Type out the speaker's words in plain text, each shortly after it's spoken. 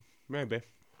Maybe.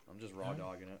 I'm just raw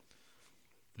dogging it.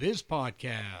 This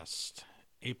podcast,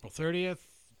 April 30th,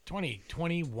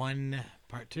 2021,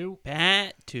 part 2.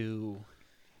 Part 2.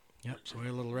 Yep, so we're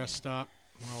a little rest stop.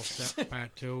 We're all set,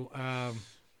 part 2.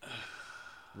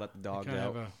 Let the dog kind of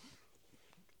out. have a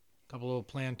couple little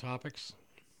planned topics.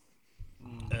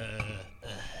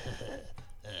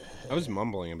 I was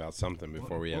mumbling about something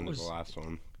before we ended was- the last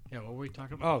one. Yeah, what were we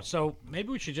talking about? Oh, so maybe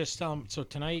we should just tell them. So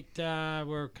tonight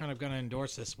we're kind of going to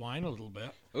endorse this wine a little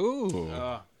bit. Ooh.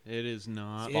 It is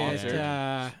not. Sponsored.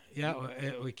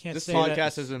 We can't This say podcast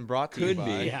that. has been brought to you Could by...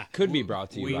 be. Yeah. Could be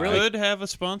brought to you We by. could have a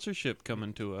sponsorship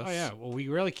coming to us. Oh, yeah. Well, we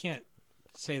really can't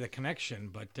say the connection,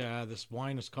 but this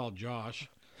wine is called Josh.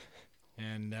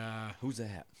 And Who's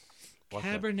that? What's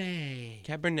that? Cabernet.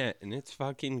 Cabernet, and it's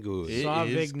fucking good. It is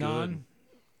Sauvignon.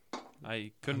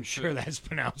 I couldn't. I'm sure that's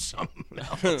pronounced something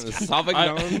else.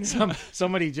 Sauvignon.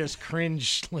 Somebody just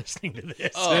cringed listening to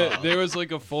this. There was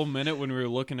like a full minute when we were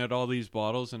looking at all these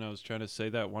bottles, and I was trying to say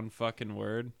that one fucking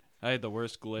word. I had the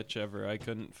worst glitch ever. I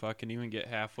couldn't fucking even get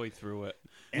halfway through it.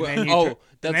 And then that's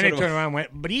then it what turned around and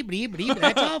went, bleep, bleep, bleep.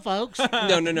 That's all, folks.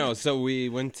 No. So we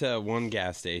went to one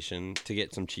gas station to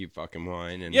get some cheap fucking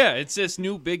wine, and Yeah, it's this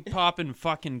new big poppin'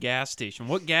 fucking gas station.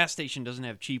 What gas station doesn't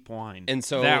have cheap wine? And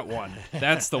so- that one.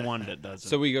 That's the one that doesn't.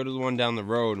 so we go to the one down the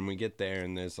road, and we get there,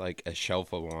 and there's like a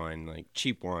shelf of wine, like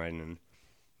cheap wine, and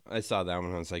I saw that one,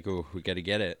 and I was like, "Oh, we got to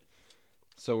get it."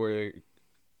 So we're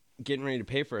getting ready to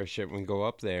pay for our shit, and we go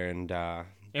up there, and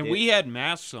we had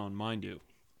masks on, mind you.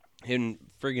 and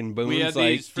friggin' We Boone's had like,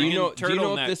 these do you know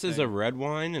friggin' if this is a turtleneck red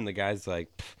wine? And the guy's like,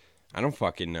 I don't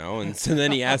fucking know. And so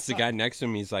then he asks the guy next to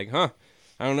him, he's like, I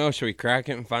don't know, should we crack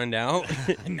it and find out?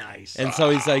 Nice. And so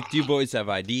he's like, do you boys have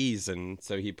IDs? And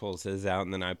so he pulls his out,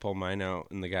 and then I pull mine out,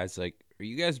 and the guy's like, are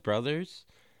you guys brothers?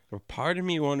 Or part of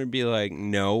me wanted to be like,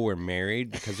 no, we're married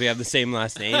because we have the same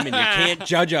last name, and you can't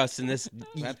judge us in this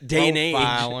day and age.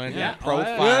 Profiling. Yeah.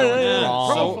 Profiling. Yeah.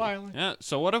 Wrong. Profiling. Yeah,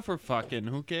 so what if we're fucking?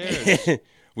 Who cares?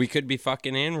 We could be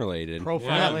fucking and related.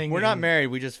 Profiling. We're not in- married.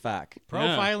 We just fuck.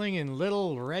 Profiling in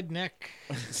little redneck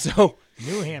So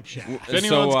New Hampshire. If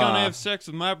anyone's gonna have sex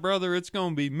with my brother, it's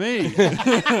gonna be me.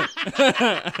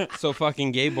 So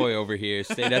fucking gay boy over here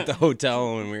stayed at the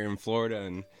hotel when we were in Florida,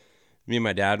 and me and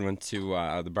my dad went to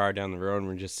the bar down the road, and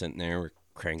we're just sitting there, we're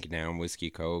cranking down whiskey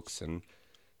cokes and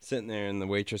sitting there, and the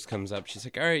waitress comes up, she's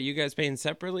like, all right, you guys paying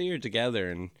separately or together?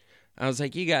 And I was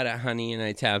like, you got it, honey, and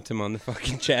I tapped him on the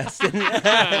fucking chest,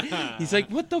 and he's like,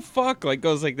 what the fuck? Like,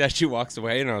 goes like that, she walks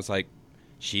away, and I was like,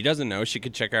 she doesn't know, she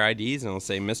could check our IDs, and it'll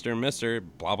say Mr. and Mr.,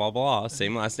 blah, blah, blah,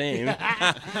 same last name.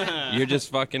 You're just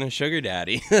fucking a sugar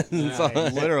daddy.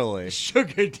 Literally.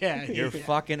 Sugar daddy. You're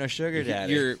fucking a sugar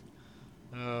daddy. You're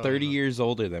 30 years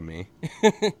older than me.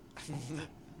 Yeah,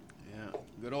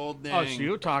 good old dang. Oh, so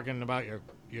you're talking about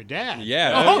your dad.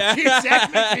 Yeah. Oh, geez, that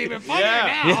makes it even funnier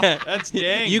now. That's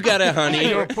dang. You got it, honey.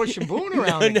 You were pushing Boone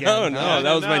around again. No,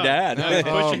 that was my dad. I was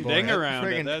Oh, pushing boy. ding around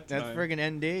friggin', at that that's time.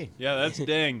 friggin' ND. Yeah, that's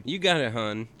ding. You got it,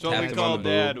 hun. That's what Tapped we him call on the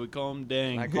dad. boob. We call him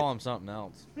ding. I call him something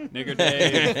else. Nigger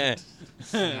Dave.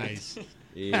 Nice.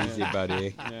 Easy,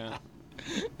 buddy.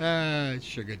 Yeah.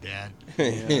 Sugar dad.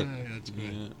 Yeah. That's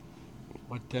good. Yeah.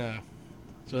 What?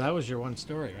 So that was your one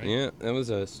story, right? Yeah, that was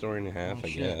a story and a half, Oh, I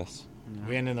shit. guess.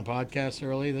 We ended the podcast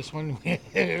early. This one,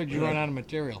 did you run out of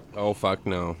material? Oh, fuck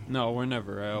no. No, we're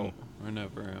never out. We're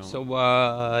never out. So,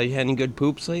 you had any good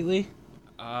poops lately?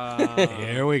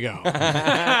 Here we go.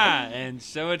 And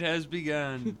so it has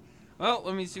begun. Well,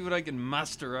 let me see what I can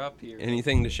muster up here.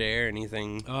 Anything to share?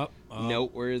 Anything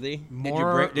noteworthy? Did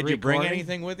you bring recording?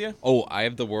 anything with you? Oh, I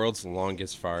have the world's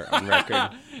longest fart on record.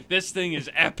 This thing is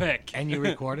epic. And you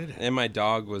recorded it. And my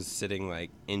dog was sitting like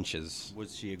inches.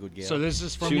 Was she a good girl? So this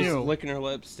is from She was you. licking her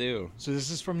lips, too. So this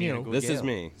is from Being a you. good This is Gail.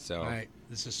 me, so All right.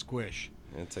 This is Squish.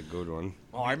 it's a good one.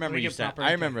 Oh, I remember Let me you get said. proper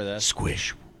I remember this.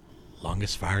 Squish,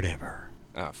 longest fart ever.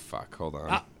 Ah, fuck. Hold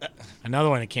on. Another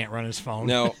one that can't run his phone.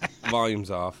 No,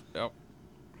 volume's off. Oh. All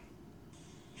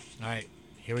right.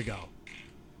 Here we go.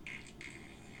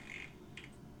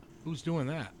 Who's doing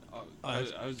that? I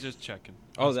was just checking.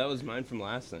 Oh, that was mine from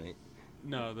last night.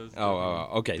 No, those.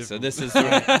 Okay. So different. this is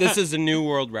this is a new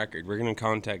world record. We're gonna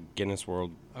contact Guinness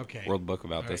World Okay. Book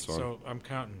about All this right, one. So I'm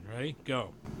counting. Ready?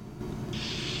 Go.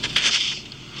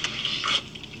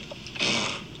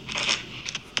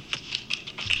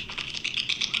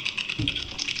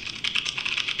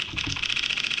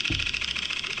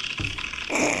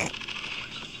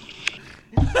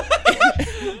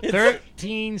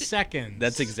 13 seconds.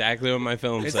 That's exactly what my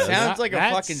film It says. sounds like a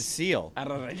That's- fucking seal.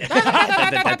 fucking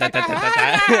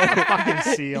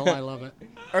seal. I love it.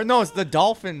 Or no, it's the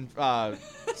dolphin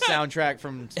soundtrack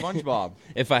from SpongeBob.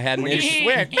 If I had an itch,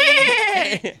 Switch.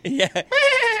 yeah.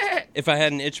 If I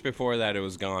had an itch before that, it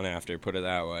was gone after. Put it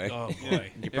that way. Oh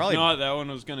boy. If probably- not, that one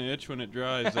was gonna itch when it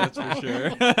dries. That's for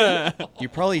sure. You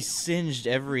probably singed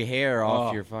every hair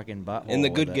off your fucking butt. And the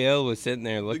good Gail was sitting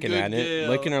there looking good at it, Gail.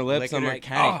 licking her lips. Licking I'm her like,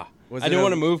 cat. ah. Was I it didn't a-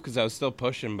 want to move because I was still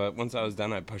pushing, but once I was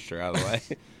done, I pushed her out of the way.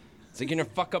 It's like, you're going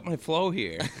to fuck up my flow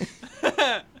here.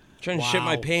 Trying to shit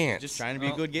my Wow. pants. Just trying to be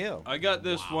a good Gail. I got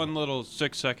this one little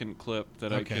 6-second clip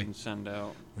that Okay. I can send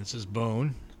out. This is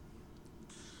Boone.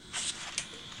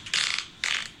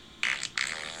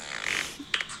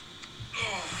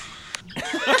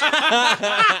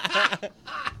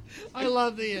 I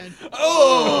love the end.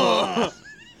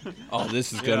 Oh,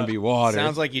 this is going to Yeah. be water.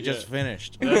 Sounds like you just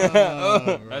finished.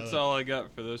 That's all I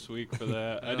got for this week for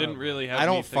that. I didn't really have. I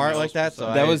don't anything fart else like that, so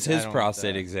besides- that I- was I his don't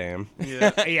prostate like exam.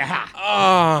 Yeah. Yeah.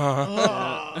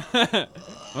 Ah.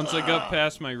 Once I got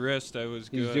past my wrist, I was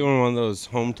He's good. doing one of those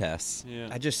home tests. Yeah.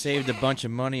 I just saved a bunch of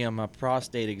money on my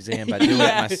prostate exam by doing it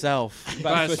myself.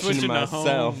 By switching switching to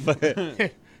myself.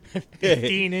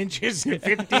 15 inches in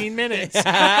 15 minutes.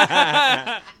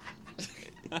 That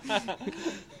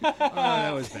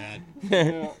was bad.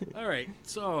 All right,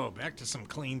 so back to some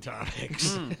clean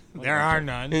topics. There are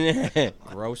none.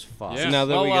 Gross fuck. Yeah. now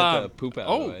that we Well, got the poop out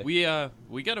of the way.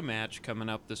 we got a match coming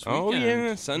up this weekend. Oh,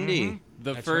 yeah, Sunday.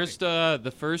 The That's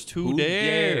first Who Who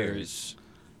Dares.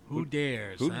 Who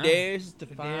dares? Who huh? dares to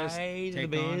Who dares fight the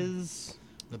take on- biz?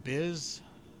 The Biz.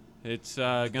 It's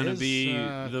gonna Is, be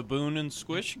the Boone and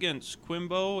Squish against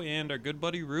Quimbo and our good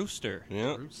buddy Rooster.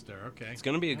 Yeah. Rooster. Okay. It's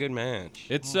going to be a good match.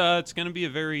 It's gonna be a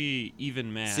very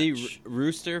even match. See,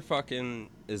 Rooster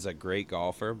fucking is a great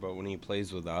golfer, but when he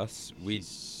plays with us, we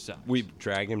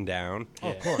drag him down. Oh,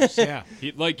 of course. Yeah.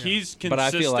 he's consistent. But I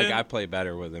feel like I play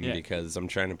better with him Yeah. because I'm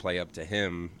trying to play up to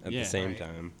him at Yeah. the same Right.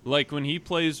 time. like when he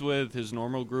plays with his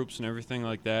normal groups and everything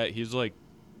like that, he's like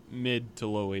mid to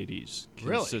low 80s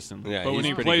Really? consistently. Yeah, but when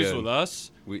he's he pretty plays good. with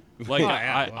us, We like Oh,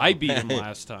 yeah, wow. I beat him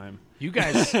last time. You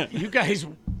guys.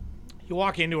 You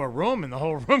walk into a room and the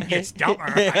whole room gets dumber.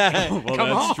 Well, Come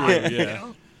that's on. true. you Yeah.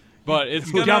 know? But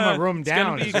it's Dumb gonna, a room it's down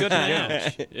gonna be is a good what you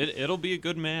do. match. It'll be a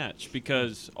good match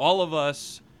because all of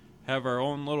us have our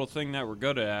own little thing that we're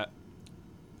good at.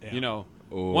 Yeah. You know,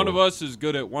 Oh. one of us is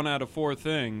good at 1 out of 4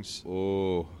 things,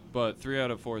 Oh. but 3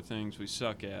 out of 4 things we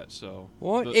suck at. So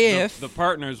What the, if- the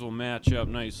partners will match up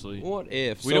nicely? What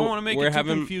if? We So don't want to make we're it too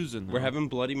having, confusing. We're though. having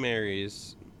Bloody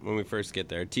Marys when we first get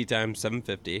there. Tea time,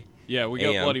 7:50. Yeah, we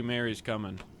got AM. Bloody Marys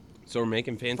coming. So we're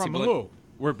making fancy From blood. who?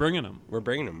 We're bringing them. We're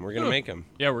bringing them. We're gonna make them.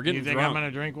 Yeah, we're You getting think drunk. I'm gonna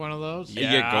drink one of those?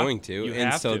 Yeah. You're going to, you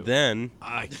and have so to. then,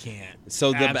 I can't.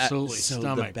 so the Absolutely so the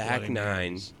stomach back Bloody 9,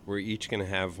 Marys. we're each gonna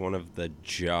have one of the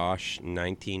Josh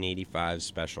 1985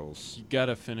 specials. You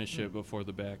gotta finish it before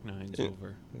the back nine's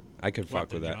over. I could What, fuck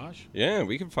the with that. Josh? Yeah,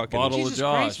 we could fucking. Bottle of Jesus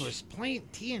Josh. Christ was playing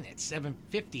teeing at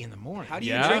 7:50 in the morning. How do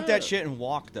you Yeah. drink that shit and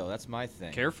walk, though? That's my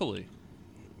thing. Carefully.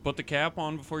 Put the cap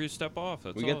on before you step off.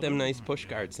 That's We all get them it is. nice push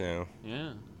guards now. Yeah. I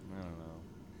don't know.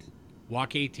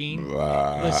 Walk 18.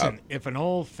 Listen, if an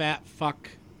old fat fuck,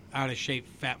 out of shape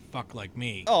fat fuck like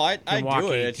me, Oh, I can walk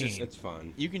do it. It's 18. just It's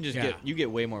fun. you can just Yeah. get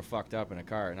way more fucked up in a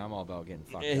car, and I'm all about getting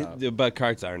fucked up. But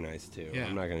carts are nice too. Yeah.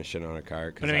 I'm not gonna shit on a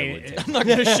cart because But I I, mean, would. it- Take I'm not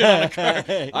gonna shit on a car.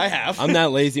 I have. I'm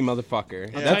that lazy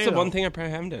motherfucker. tell That's you the one though. thing I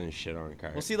probably haven't done is shit on a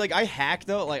car. Well, see, like I hack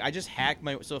though. Like I just hack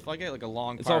my. So if I get like a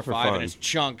long It's par all for 5 fun. and it's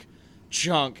chunk,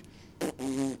 chunk.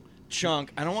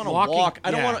 I don't want to Walking- walk.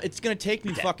 I don't yeah. want to. It's gonna take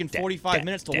me fucking 45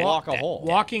 minutes to walk a hole.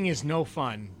 Walking is no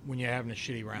fun when you're having a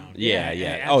shitty round. Yeah,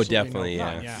 yeah. Oh, absolutely definitely, no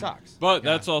fun, yeah. It sucks. But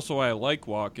Yeah. that's also why I like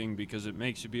walking because it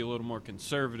makes you be a little more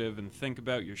conservative and think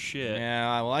about your shit. Yeah,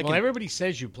 well, I Well, can. everybody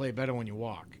says you play better when you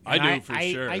walk. I And do for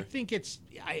sure. I think it's.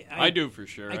 I do for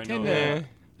sure. I I tend know. to.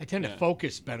 I tend to Yeah.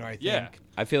 focus better. I think. Yeah.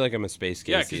 I feel like I'm a space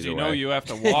case. Yeah, because you either know way. you have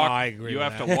to walk. I agree you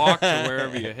with have that. to walk to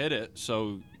wherever you hit it,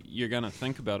 so you're gonna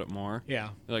think about it more. Yeah.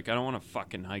 Like I don't want to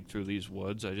fucking hike through these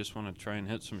woods. I just want to try and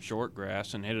hit some short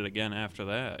grass and hit it again after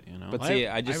that. You know. But Well, see,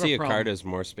 I I just have a see a problem. cart as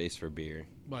more space for beer.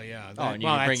 Well, yeah. Oh, and you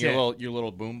well, can bring that's your it.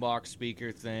 little boombox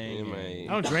speaker thing. Yeah, and- my-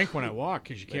 I don't drink when I walk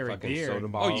because you My carry fucking beer. soda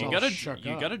and bottle. oh, it's you all gotta shook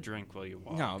you up. gotta drink while you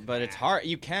walk. No, but it's hard.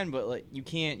 You can, but like you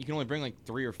can't. You can only bring like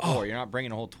 3 or 4. You're not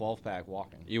bringing a whole 12-pack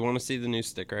walking. You want to see the new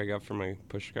sticker I got for my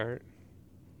push cart?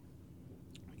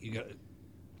 You got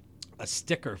a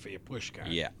sticker for your push cart.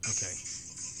 Yeah. Okay.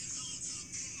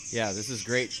 Yeah, this is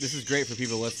great. This is great for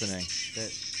people listening.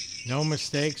 No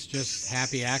mistakes, just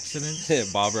happy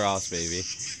accidents. Bob Ross, baby.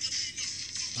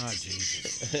 Oh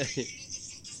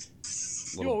Jesus.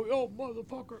 little, Yo,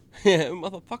 motherfucker. yeah,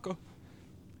 motherfucker.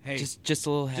 Hey, Just a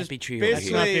little happy tree over that's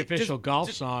basically- not here. the official just-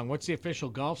 golf song. What's the official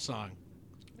golf song?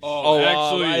 Oh,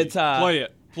 actually, it's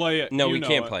play it. No, You we know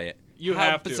can't it. play it. You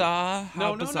How have bizarre, to.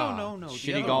 how No. bizarre. The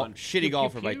Shitty other golf, one. shitty Pew,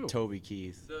 golfer pew, by pew. Toby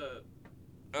Keith. The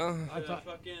I thought.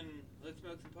 fucking Let's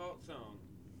Smoke Some Pot song.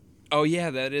 Oh yeah,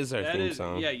 that is our That theme is,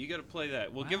 song. yeah, you got to play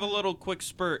that. We'll give a little quick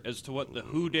spurt as to what the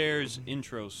Who Dares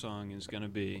intro song is going to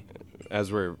be. As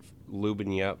we're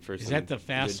lubing you up for Is some that the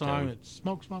fast good song? time. That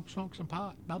smoke some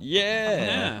pot.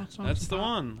 Yeah. Smoke That's some the pot.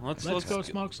 one. Let's go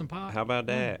smoke some pot. How about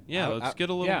that? Yeah, I- let's get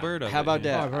a little yeah. bird of How it. about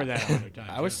yeah. that? Oh, I've heard that 100 times.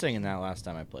 I was yeah. singing that last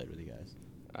time I played with you guys.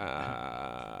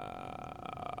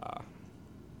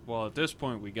 Well, at this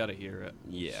point, we got to hear it.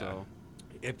 Yeah. So.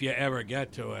 If you ever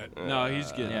get to it. No,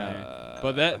 he's getting Yeah. there.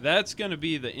 But that's going to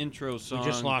be the intro song. We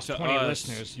just lost to 20 us.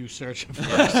 listeners. You searching for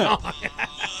a song.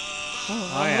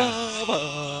 Oh,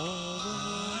 yeah.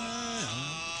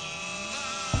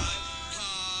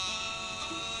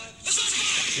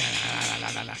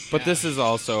 But this is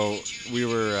also we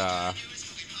were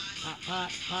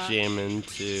jamming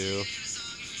to.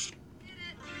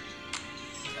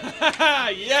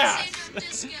 Yeah.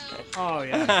 Oh,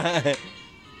 yeah.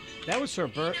 That was her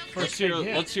first big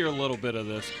hit. Let's hear a little bit of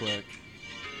this quick.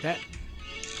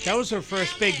 That was her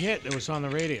first big hit that was on the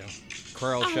radio.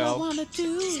 Curl Show.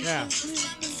 Yeah.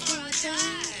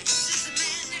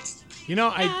 You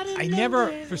know, I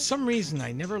never, for some reason,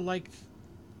 I never liked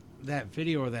that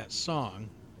video or that song.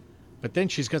 But then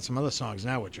she's got some other songs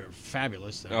now which are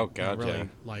fabulous that Oh, I God, really yeah.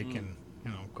 like. And,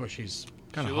 you know, of course, she's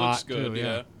kind She of looks hot, good, too.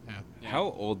 yeah. How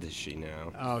old is she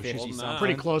now? Oh, she's 50-something.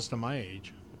 pretty close to my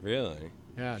age. Really?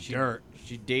 Yeah, She- dirt.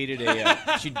 She dated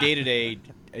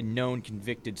a known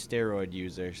convicted steroid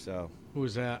user. So Who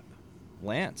was that?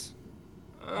 Lance.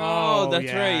 Oh, that's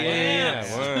yeah, right. Yeah,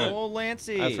 Lance. Wow. Oh,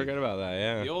 Lancey. I forgot about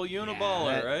that. The Yeah. old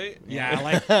uniballer, that- right?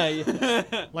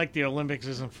 Yeah, like the Olympics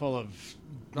isn't full of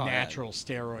Oh, yeah. natural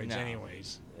steroids No.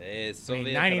 anyways. It's I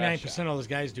mean, 99% of those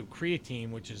guys do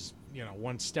creatine, which is, you know,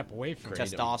 one step away from it.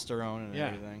 Testosterone and Yeah.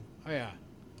 everything. Oh, yeah.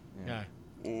 Yeah.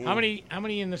 Yeah. How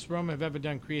many in this room have ever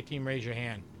done creatine? Raise your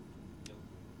hand.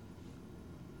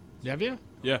 Have you?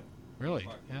 Yeah. Really?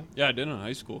 Yeah. Yeah, I did in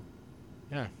high school.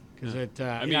 Yeah. Because it.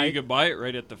 I mean, yeah, you could buy it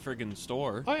right at the friggin'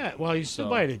 store. Oh yeah. Well, you still So-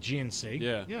 buy it at GNC.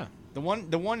 Yeah. Yeah. The one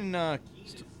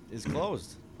is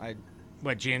closed. I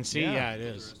What GNC? Yeah. Yeah, it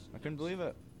is. couldn't believe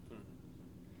it.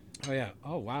 Oh yeah.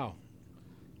 Oh wow.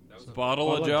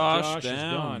 Bottle of Well, Josh, is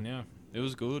down. gone. Yeah. It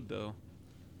was good though.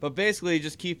 But basically,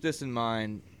 just keep this in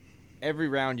mind. Every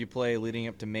round you play leading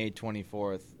up to May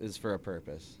 24th is for a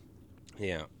purpose.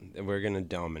 Yeah, we're gonna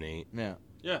dominate. Yeah.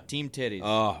 Yeah. Team titties.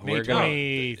 Oh, May we're gonna.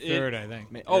 23rd, I think.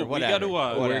 Or Oh, we whatever. got to.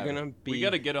 We're Whatever. gonna be. We got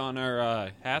to get on our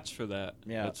hats for that.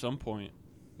 Yeah. At some point.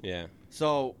 Yeah.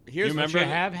 So here's You what Don't you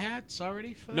remember- have hats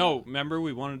already for that? No, remember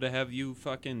we wanted to have you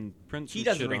fucking print some He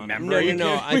doesn't shit on it. remember. No, You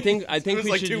no, no. can't- I think it was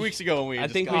we like should 2 just- weeks ago when we. I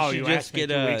just think got- we Oh, should you just asked me get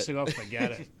 2 a- weeks ago.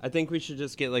 Forget it. I think we should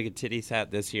just get like a titties hat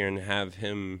this year and have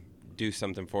him do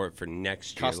something for it for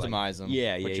next year. Customize them.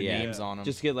 Yeah, Put yeah, your yeah. names on them.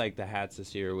 Just get like the hats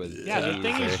this year with. Yeah, the titties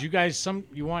thing or- is, you guys,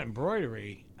 you want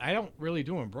embroidery. I don't really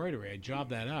do embroidery. I job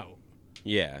that out.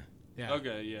 Yeah, Yeah.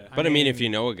 Okay, yeah. but I mean, if you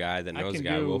know a guy that I knows a can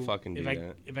guy, we'll fucking do if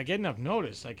that. If I get enough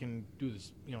notice, I can do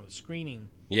this. You know, the screening.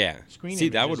 Yeah. Screen See,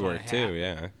 that images would on a work too. hat.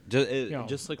 Yeah. Just, know.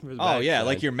 just looking for the. Oh yeah,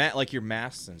 backside. like your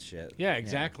masks and shit. Yeah,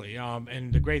 exactly.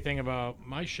 And the great thing about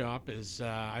my shop is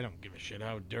I don't give a shit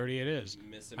how dirty it is.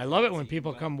 I love it when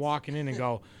people come walking in and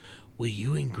go, "Will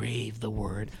you engrave the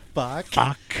word fuck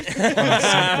on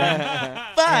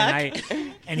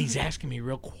something?" And he's asking me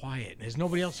real quiet. And there's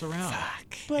nobody else around.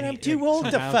 Fuck. But I'm too old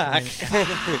to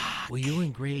fuck. Will you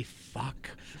engrave fuck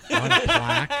on a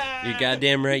plaque? You're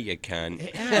goddamn right, you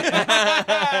cunt.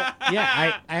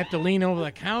 Yeah, I have to lean over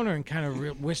the counter and kind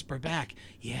of whisper back,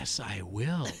 "Yes, I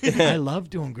will. I love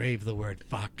to engrave the word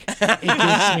fuck. It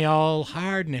gets me all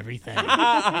hard and everything."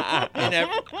 and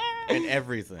everything. And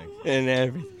everything.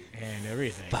 And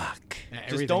everything. Fuck. Yeah, Just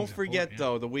everything's don't forget important,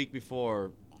 though, the week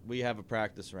before we have a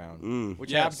practice round,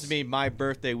 which Yes. happens to be my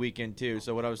birthday weekend too.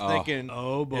 So what I was thinking,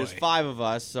 Oh, boy. there's 5 of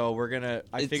us, so we're gonna.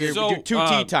 I It's- figured so, we do 2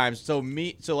 uh, tea times. So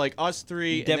like us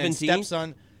 3, and then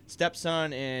 17th?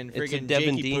 Stepson, and It's a friggin'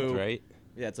 Devon Jakey Dean, Poo. right?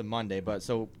 Yeah, it's a Monday, but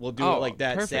so we'll do Oh, it like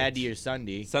that, perfect. Saturday or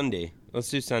Sunday. Sunday. Let's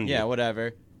do Sunday. Yeah,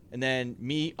 whatever. And then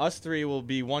us 3 will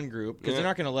be one group because they're Yeah.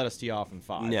 not gonna let us tee off in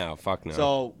 5. No, fuck no.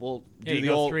 So we'll Yeah, do you the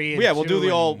go old 3 and yeah, we'll do 2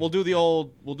 the old and-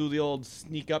 we'll do the old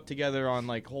sneak up together on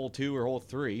like hole 2 or hole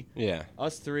 3. yeah.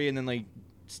 Us 3 and then like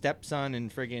Stepson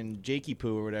and friggin' Jakey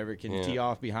Poo or whatever can Yeah. tee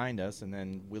off behind us and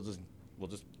then we'll just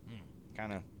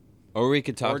kind of Or we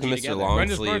could talk to Orgy Mr. together. Long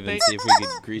Brenda's Sleeve birthday? and see if we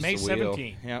could grease May the wheel.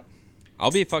 17th. yep.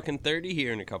 I'll be fucking 30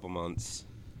 here in a couple months.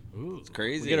 Ooh. It's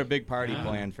crazy. We get a big party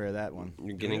planned for that one.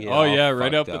 You're gonna get Oh all yeah,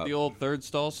 right up fucked at the old Third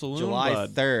Stall Saloon. July bud.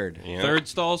 3rd, Yeah. Third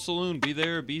Stall Saloon. Be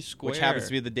there, be square. which happens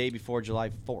to be the day before July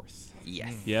 4th.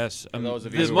 Yes. Yes. those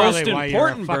of you the who- most Probably why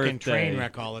important you're a fucking birthday. train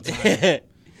wreck all the time.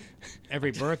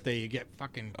 Every birthday you get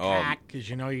fucking Oh. packed because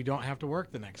you know you don't have to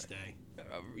work the next day.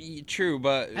 True,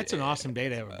 but That's an awesome day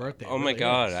to have a birthday. Oh It my really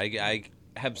god, is. I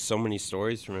have so many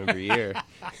stories from every year.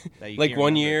 That you Like can't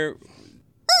one remember. year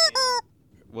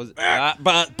was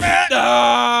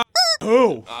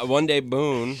Who? one day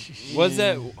Boone was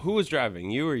that who was driving,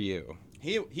 you or you?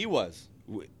 He was.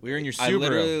 We were in your I Subaru.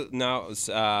 literally no it was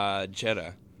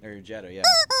Jetta. Or your Jetta, yeah.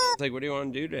 It's like, what do you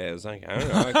want to do today? I was like, I don't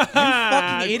know.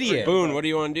 Fucking idiot. Boone, what do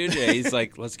you want to do today? He's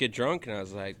like, let's get drunk, and I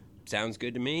was like, sounds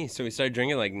good to me. So we started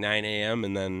drinking like 9 a.m.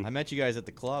 and then I met you guys at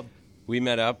the club. we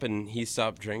met up and he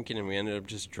stopped drinking and we ended up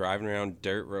just driving around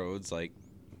dirt roads like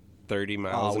 30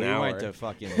 miles an we hour. went to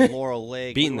fucking Laurel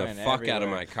Lake. Beating we the went fuck out of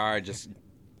everywhere. my car, just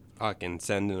fucking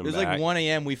sending them It was back. like 1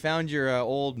 a.m. We found your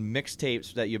old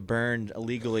mixtapes that you burned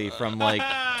illegally from like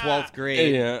 12th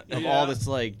grade. Yeah. Of all this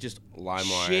like just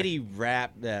LimeWire. shitty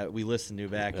rap that we listened to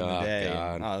back in the Oh, day.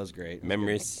 God. Oh, it was great.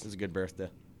 Memories. It was a good birthday.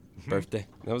 Birthday.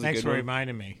 That was Thanks a for good one.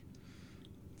 reminding me.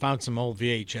 Found some old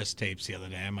VHS tapes the other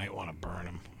day. I might want to burn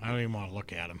them. I don't even want to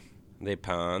look at them. They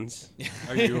pawns.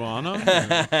 Are you on them?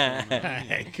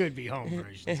 It could be home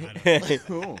versions. I don't know.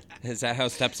 Cool. Is that how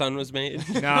Stepson was made?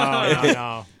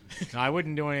 No. No, I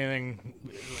wouldn't do anything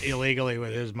illegally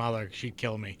with his mother. She'd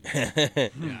kill me.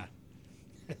 Yeah.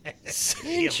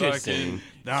 Interesting.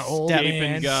 The old Stepping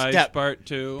man. Guys, Step- part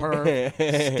 2.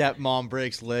 Stepmom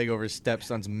breaks leg over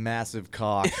stepson's massive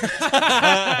cock.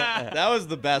 That was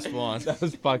the best one. That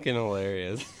was fucking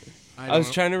hilarious. I I was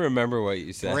don't- trying to remember what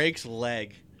you said. Breaks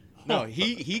leg. No,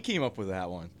 he came up with that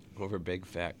one. Over big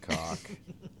fat cock.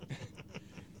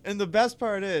 And the best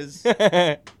part is,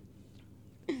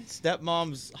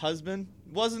 stepmom's husband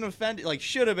wasn't offended. Like,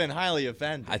 should have been highly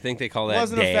offended. I think they call that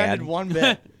Wasn't dad. offended one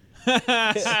bit.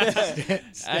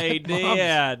 Hey,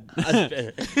 Dad.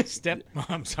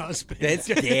 Stepmom's husband. That's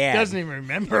dad. Doesn't even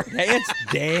remember. That's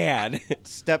dad.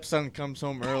 Stepson comes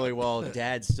home early while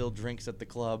dad still drinks at the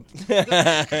club.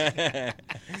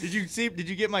 Did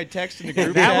you get my text in the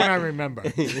group That one I chat? remember.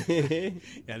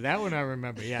 Yeah, that one I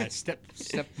remember. Yeah,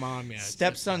 stepmom. Yeah,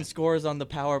 Stepson scores on the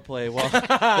power play while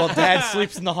dad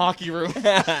sleeps in the hockey room.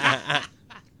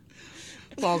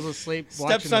 falls asleep.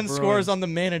 Stepson scores on the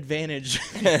man advantage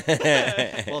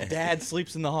while dad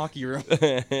sleeps in the hockey room.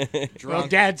 Well, Drunk.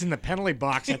 Dad's in the penalty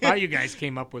box. I thought you guys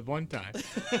came up with one time.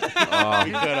 Oh,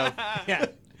 You could have. Yeah.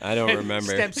 I don't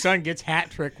remember. Stepson gets hat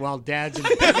trick while Dad's in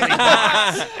the penalty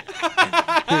box.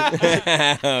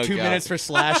 Oh, 2 God. minutes for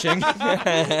slashing.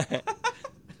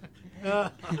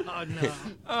 Oh no!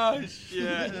 Oh,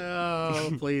 shit.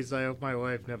 Oh, please! I hope my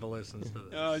wife never listens to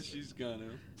this. Oh, she's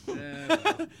gonna.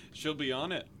 Yeah. She'll be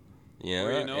on it. Yeah,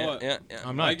 Well, you know yeah, what? yeah, yeah.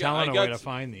 I'm not I telling her got where to s-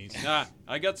 find these. Nah,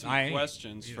 I got some I-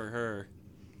 questions for her.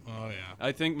 Oh yeah.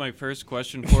 I think my first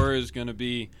question for her is going to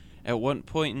be, at what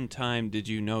point in time did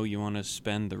you know you want to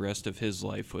spend the rest of his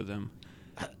life with him?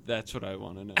 That's what I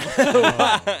want to know.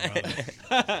 Oh,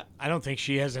 brother. I don't think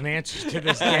she has an answer to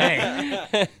this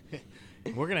day.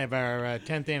 We're gonna have our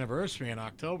 10th anniversary in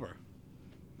October.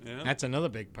 Yeah. That's another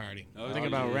big party. Oh, Think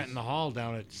about geez. renting the hall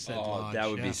down at said Oh, lodge. that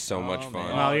would yeah. be so much fun.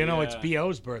 man. Well, Oh, you know it's yeah.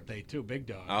 B.O.'s birthday too, Big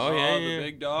Dog. Oh, yeah, the yeah.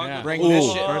 big dog. Yeah. Bring Ooh. this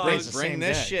Oh, shit. birthday's the Bring same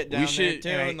this day. shit down We should-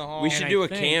 there too and in the hall. We And should I do a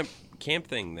think- camp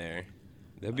thing there.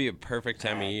 That'd be a perfect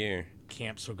time of year.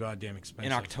 Camp's so goddamn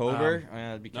expensive. in October.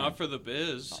 It'd be Not for the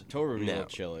biz. October would be a No. little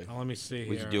chilly. Let me see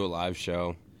We here. should do a live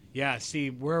show Yeah, see,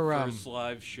 we're First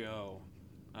live show.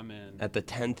 I'm in. at the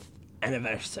 10th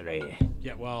anniversary.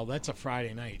 yeah. Well, that's a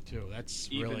Friday night too. That's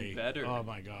Even really better. Oh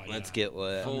my god. Let's yeah. get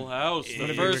lit. Full house. The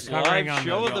You're first recovering live on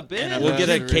show the- of the biz. We'll get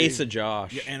a Anniversary. case of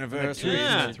Josh. Your The anniversary.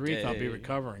 Yeah. the 3rd, I'll be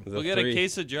recovering. The We'll get a three.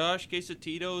 case of Josh, case of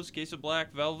Tito's, case of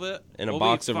Black Velvet. And a We'll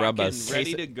box be of fucking rubbers. ready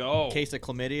Case to of- go. Case of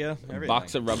chlamydia. Everything.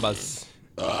 Box of rubbers.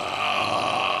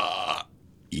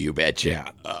 You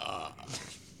betcha.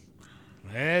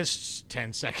 There's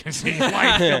 10 seconds in your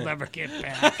life you'll never get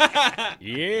back.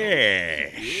 Yeah.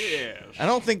 Yeah. I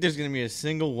don't think there's gonna be a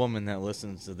single woman that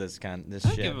listens to this I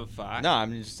shit. give a fuck. No,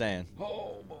 I'm just saying.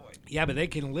 Yeah, but they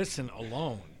can listen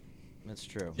alone. That's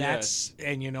true. That's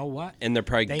and you know what? And they're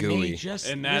probably They gooey. may just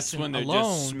And that's listen when they're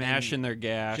alone just smashing their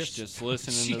gas, just- just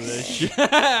listening to this shit.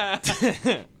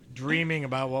 and dreaming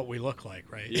about what we look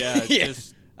like, right? Yeah, Yeah.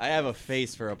 just I have a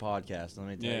face for a podcast. Let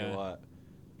me tell Yeah. you what.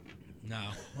 No,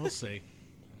 we'll see.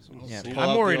 Yeah, See,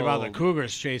 I'm worried about the old-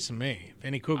 cougars chasing me. If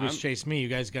any cougars chase me, you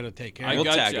guys got to take care I of We'll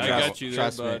them. got tag you. him. I Trust- got you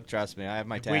Trust there, me. bud. Trust me. I have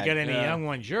my If tag. we get any Yeah. young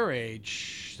ones your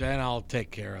age, then I'll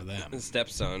take care of them.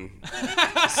 Stepson.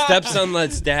 Stepson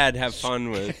lets dad have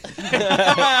fun with.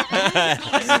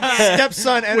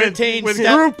 Stepson entertains with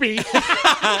groupie.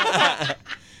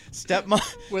 stepmom.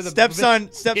 With a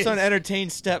Stepson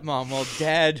entertains stepmom while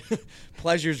dad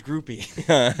pleasures groupie.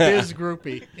 Biz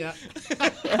groupie.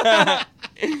 Yeah.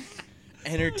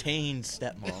 Entertains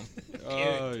stepmom.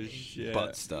 Oh shit.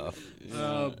 Butt stuff.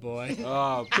 Oh boy.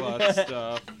 Oh, butt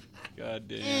stuff. God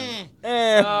damn.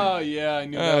 Oh yeah, I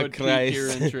knew Oh, that would pique your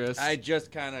Christ. interest. I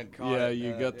just kind of caught yeah, it.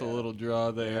 you got the little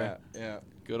draw there. Yeah.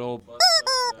 Good old butt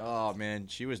stuff. Oh man,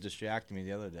 she was distracting me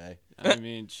the other day. I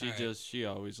mean, she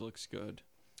always looks good.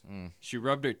 Mm. She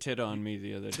rubbed her tit on me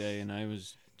the other day, and I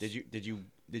was Did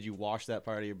you wash that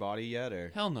part of your body yet,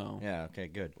 or? hell no. Yeah. Okay.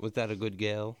 Good. Was that a good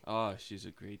gal? Oh, she's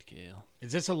a great gal.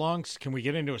 Is this a long? Can we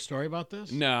get into a story about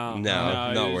this? No,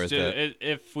 No, not it's worth just- it.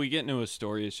 If we get into a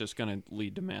story, it's just gonna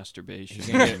lead to masturbation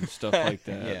and stuff like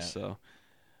that. Yeah. So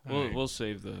All right. we'll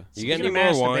save the. You got Speaking any of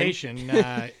more wine? masturbation,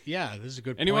 yeah, this is a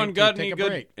good Anyone point got to any take a good?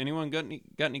 break. Anyone got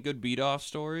any good beat off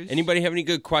stories? Anybody have any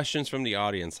good questions from the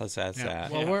audience? Let's ask Yeah.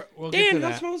 that. Well, we'll get to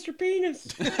that. smells your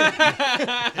penis.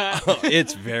 Oh,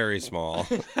 it's very small.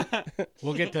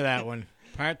 We'll get to that one.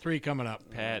 Part 3 coming up.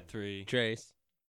 Pat 3. Trace.